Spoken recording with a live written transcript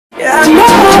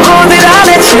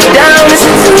let you down.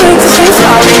 Listen to me to say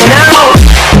sorry now.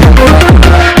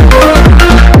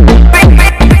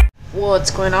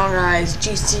 What's going on, guys?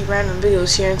 GC Random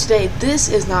Videos here, and today this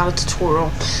is not a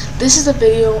tutorial. This is a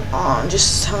video on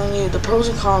just telling you the pros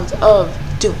and cons of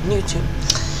doing YouTube.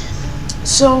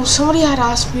 So somebody had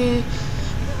asked me,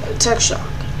 Tech Shock,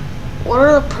 what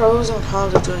are the pros and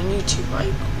cons of doing YouTube?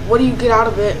 Like, what do you get out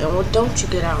of it and what don't you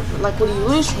get out of it? Like, what do you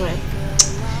lose from it?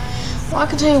 Well, I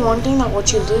can tell you one thing, that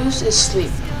what you lose is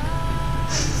sleep.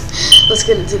 Let's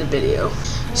get into the video.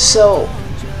 So,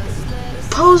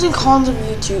 pros and cons of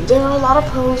YouTube. There are a lot of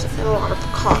pros and a lot of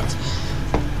cons,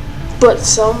 but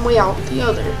some weigh out the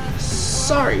other.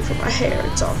 Sorry for my hair,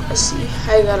 it's all messy.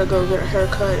 I gotta go get a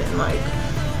haircut and like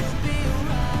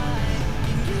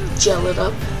gel it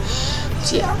up.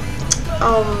 So yeah,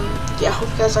 hope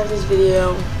you guys like this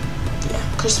video.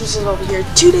 Yeah, Christmas is over here.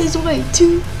 2 days away.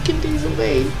 2 days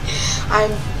away.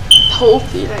 I'm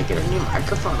hoping I get a new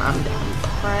microphone. I'm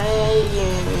praying.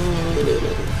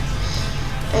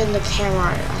 And the camera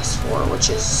I asked for, which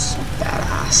is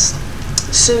badass.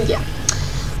 So yeah,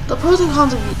 the pros and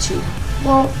cons of YouTube.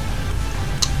 Well,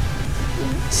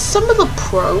 some of the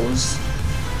pros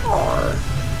are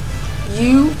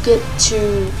you get to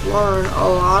learn a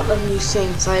lot of new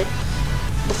things. Like,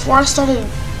 before I started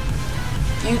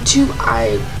YouTube,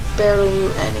 I barely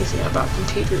knew anything about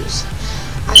computers.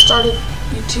 I started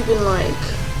YouTube in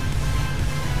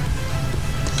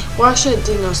well, actually I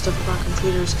did know stuff about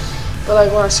computers, but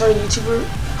like when I started to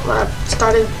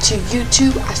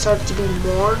YouTube, I started to be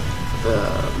more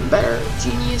better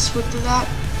genius with that.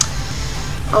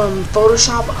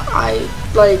 Photoshop, I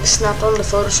like snapped on the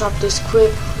Photoshop this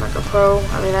quick, like a pro.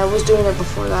 I mean, I was doing it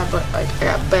before that, but like I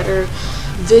got better.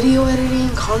 Video editing,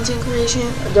 content creation,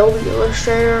 Adobe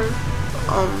Illustrator,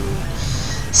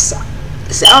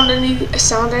 sound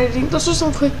editing. Those are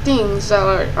some quick things that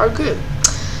are good.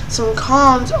 Some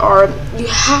cons are you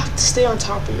have to stay on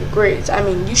top of your grades. I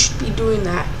mean, you should be doing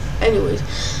that anyways,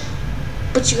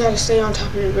 but you gotta stay on top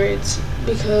of your grades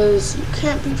because you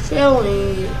can't be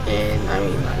failing. And I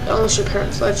mean, like, unless your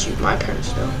parents let you. My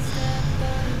parents don't.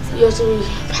 You have to be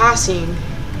passing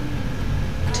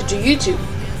to do YouTube.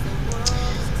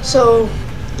 So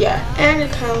yeah, and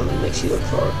it kind of makes you look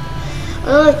forward.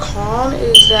 Another con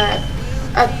is that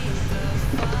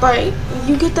like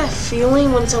you get that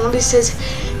feeling when somebody says,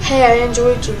 "Hey, I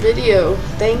enjoyed your video.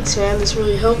 Thanks, man. This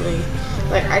really helped me."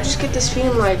 Like, I just get this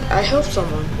feeling like I helped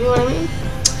someone. You know what I mean?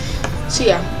 So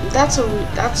yeah, that's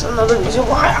another reason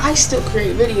why I still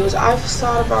create videos. I've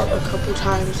thought about a couple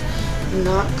times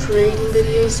not creating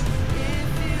videos,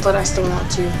 but I still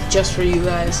want to, just for you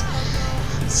guys.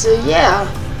 So yeah,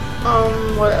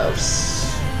 what else?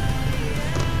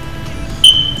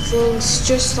 Things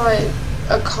just like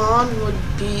a con would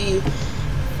be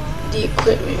the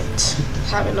equipment,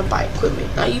 having to buy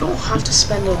equipment. Now, you don't have to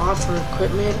spend a lot for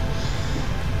equipment,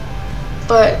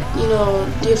 but you know,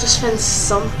 you have to spend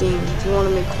something if you want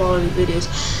to make quality videos.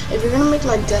 If you're gonna make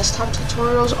like desktop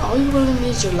tutorials, all you really need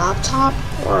is your laptop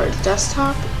or a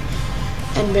desktop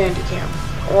and Bandicam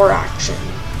or Action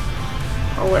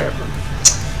or whatever,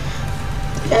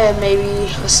 and maybe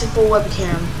a simple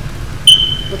webcam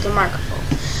with a microphone.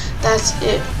 That's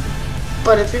it.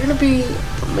 But if you're gonna be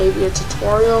maybe a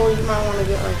tutorial, you might want to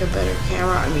get like a better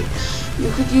camera. I mean,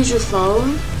 you could use your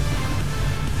phone.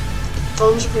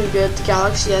 Phones are pretty good. The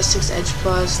Galaxy S6 Edge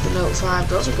Plus, the Note 5,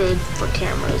 those are good for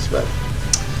cameras, but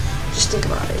just think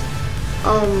about it.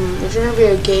 If you're gonna be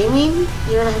a gaming,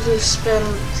 you're gonna have to spend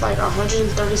like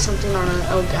 130 something on an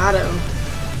Elgato.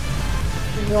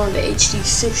 If you're on the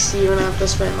HD60, you're gonna have to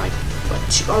spend like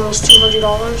what, almost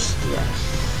 $200. Yeah.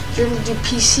 If you're gonna do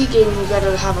PC gaming, you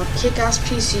gotta have a kick-ass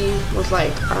PC with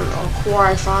like, I don't know, a Core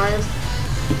i5,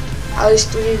 at least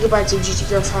 3 GB of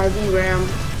GDDR5 RAM,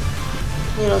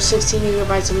 you know, 16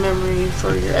 GB of memory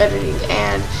for your editing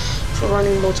and for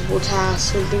running multiple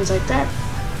tasks and things like that.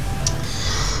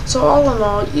 So all in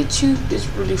all, YouTube is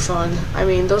really fun. I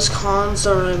mean, those cons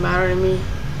don't really matter to me.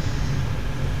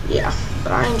 Yeah,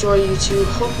 but I enjoy YouTube.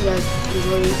 Hope you guys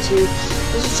enjoy YouTube.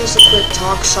 This is just a quick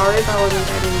talk. Sorry if I wasn't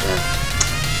that in depth.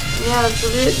 Yeah, that's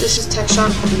really it. This is Tech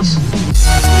Shock. Peace.